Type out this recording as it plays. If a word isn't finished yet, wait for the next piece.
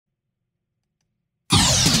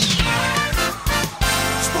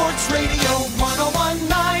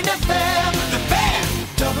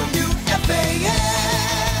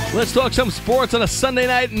Let's talk some sports on a Sunday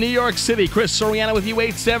night in New York City. Chris Soriano with you,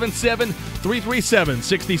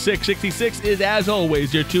 877-337-6666 is, as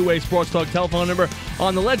always, your two-way sports talk telephone number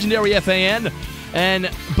on the legendary FAN.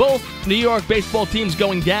 And both New York baseball teams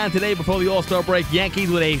going down today before the All-Star break.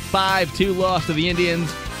 Yankees with a 5-2 loss to the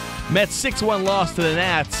Indians. Mets 6-1 loss to the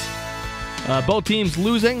Nats. Both teams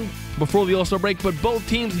losing before the All-Star break, but both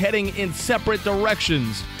teams heading in separate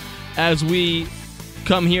directions as we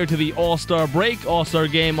come here to the All-Star break. All-Star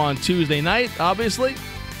game on Tuesday night, obviously.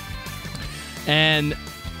 And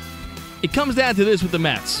it comes down to this with the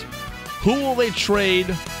Mets. Who will they trade?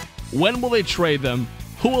 When will they trade them?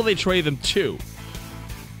 Who will they trade them to?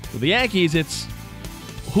 With the Yankees, it's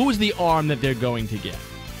who's the arm that they're going to get.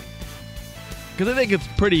 Because I think it's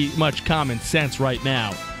pretty much common sense right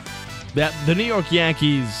now that the New York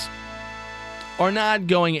Yankees are not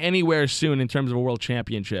going anywhere soon in terms of a world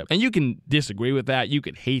championship. And you can disagree with that. You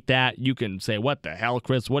can hate that. You can say, what the hell,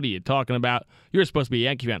 Chris? What are you talking about? You're supposed to be a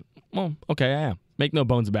Yankee fan. Well, okay, I am. Make no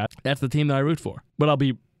bones about it. That's the team that I root for. But I'll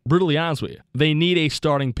be brutally honest with you. They need a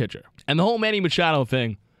starting pitcher. And the whole Manny Machado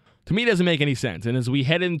thing, to me, doesn't make any sense. And as we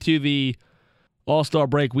head into the All-Star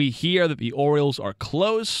break, we hear that the Orioles are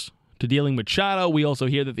close to dealing Machado. We also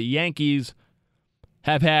hear that the Yankees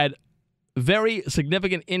have had very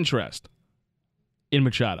significant interest in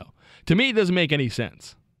Machado. To me, it doesn't make any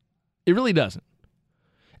sense. It really doesn't.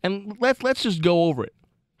 And let's just go over it.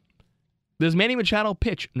 Does Manny Machado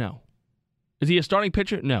pitch? No. Is he a starting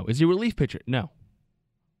pitcher? No. Is he a relief pitcher? No.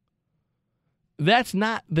 That's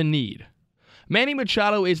not the need. Manny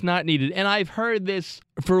Machado is not needed, and I've heard this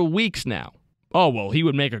for weeks now. Oh, well, he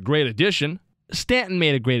would make a great addition. Stanton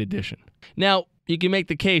made a great addition. Now, you can make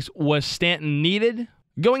the case, was Stanton needed?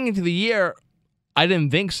 Going into the year, I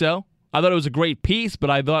didn't think so. I thought it was a great piece, but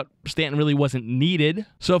I thought Stanton really wasn't needed.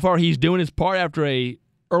 So far, he's doing his part after a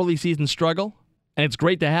early season struggle, and it's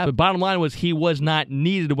great to have. But bottom line was he was not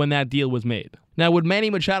needed when that deal was made. Now, would Manny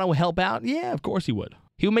Machado help out? Yeah, of course he would.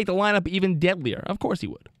 He would make the lineup even deadlier. Of course he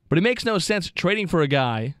would. But it makes no sense trading for a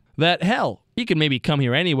guy that, hell, he could maybe come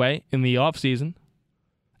here anyway in the offseason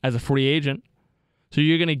as a free agent. So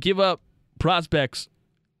you're going to give up prospects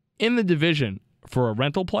in the division for a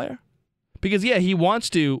rental player? Because, yeah, he wants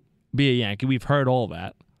to be a Yankee. We've heard all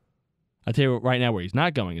that. I'll tell you right now where he's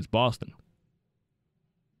not going is Boston.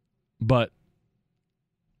 But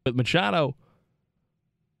with Machado,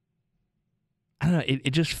 I don't know,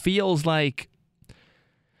 it just feels like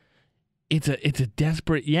it's a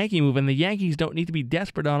desperate Yankee move, and the Yankees don't need to be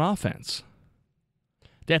desperate on offense.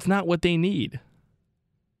 That's not what they need.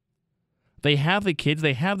 They have the kids,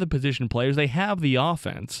 they have the position players, they have the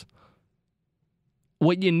offense.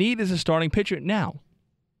 What you need is a starting pitcher. Now,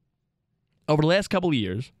 over the last couple of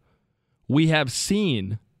years, we have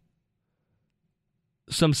seen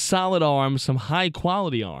some solid arms, some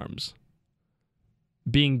high-quality arms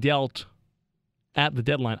being dealt at the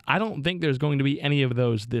deadline. I don't think there's going to be any of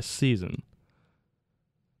those this season.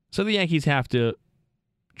 So the Yankees have to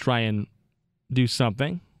try and do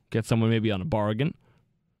something, get someone maybe on a bargain.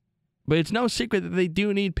 But it's no secret that they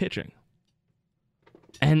do need pitching.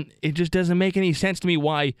 And it just doesn't make any sense to me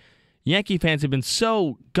why Yankee fans have been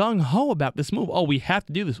so gung-ho about this move. Oh, we have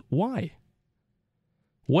to do this. Why?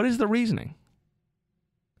 What is the reasoning?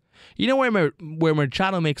 You know where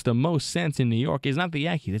Machado makes the most sense in New York is not the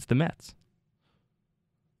Yankees, it's the Mets.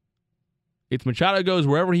 It's Machado goes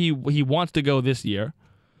wherever he wants to go this year.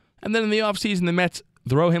 And then in the offseason, the Mets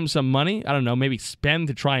throw him some money. I don't know, maybe spend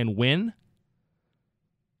to try and win.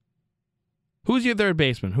 Who's your third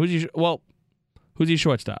baseman? Who's your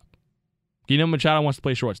shortstop? You know Machado wants to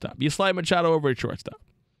play shortstop. You slide Machado over at shortstop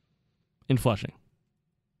in Flushing.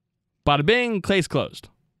 Bada bing, case closed.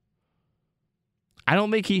 I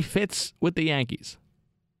don't think he fits with the Yankees.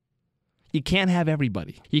 You can't have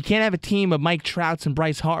everybody. You can't have a team of Mike Trouts and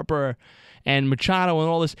Bryce Harper and Machado and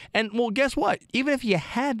all this. And, well, guess what? Even if you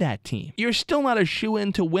had that team, you're still not a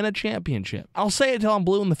shoo-in to win a championship. I'll say it till I'm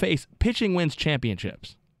blue in the face. Pitching wins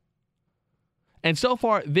championships. And so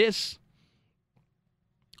far, this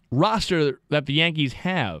roster that the Yankees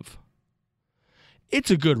have,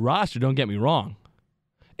 it's a good roster, don't get me wrong.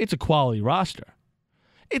 It's a quality roster.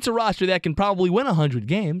 It's a roster that can probably win 100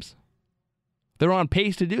 games. They're on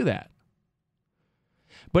pace to do that.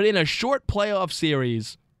 But in a short playoff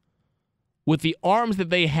series, with the arms that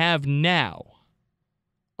they have now,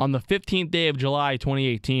 on the 15th day of July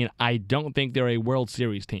 2018, I don't think they're a World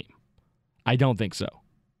Series team. I don't think so.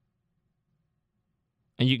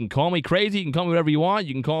 And you can call me crazy, you can call me whatever you want,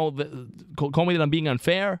 you can call me that I'm being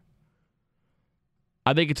unfair.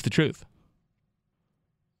 I think it's the truth.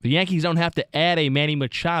 The Yankees don't have to add a Manny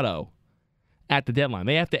Machado at the deadline.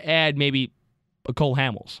 They have to add maybe a Cole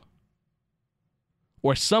Hamels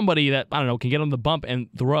or somebody that, I don't know, can get on the bump and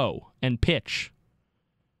throw and pitch.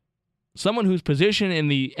 Someone whose position in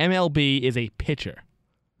the MLB is a pitcher.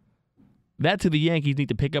 That's who the Yankees need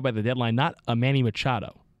to pick up at the deadline, not a Manny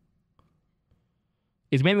Machado.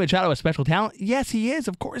 Is Manny Machado a special talent? Yes, he is.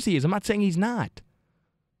 Of course he is. I'm not saying he's not.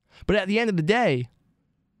 But at the end of the day,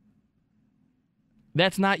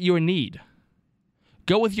 that's not your need.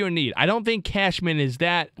 Go with your need. I don't think Cashman is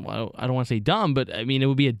that, well, I don't want to say dumb, but I mean, it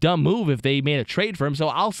would be a dumb move if they made a trade for him, so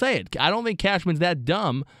I'll say it. I don't think Cashman's that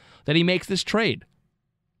dumb that he makes this trade.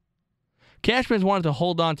 Cashman's wanted to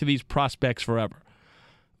hold on to these prospects forever.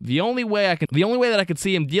 The only way that I could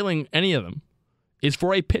see him dealing any of them is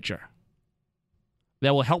for a pitcher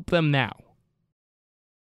that will help them now.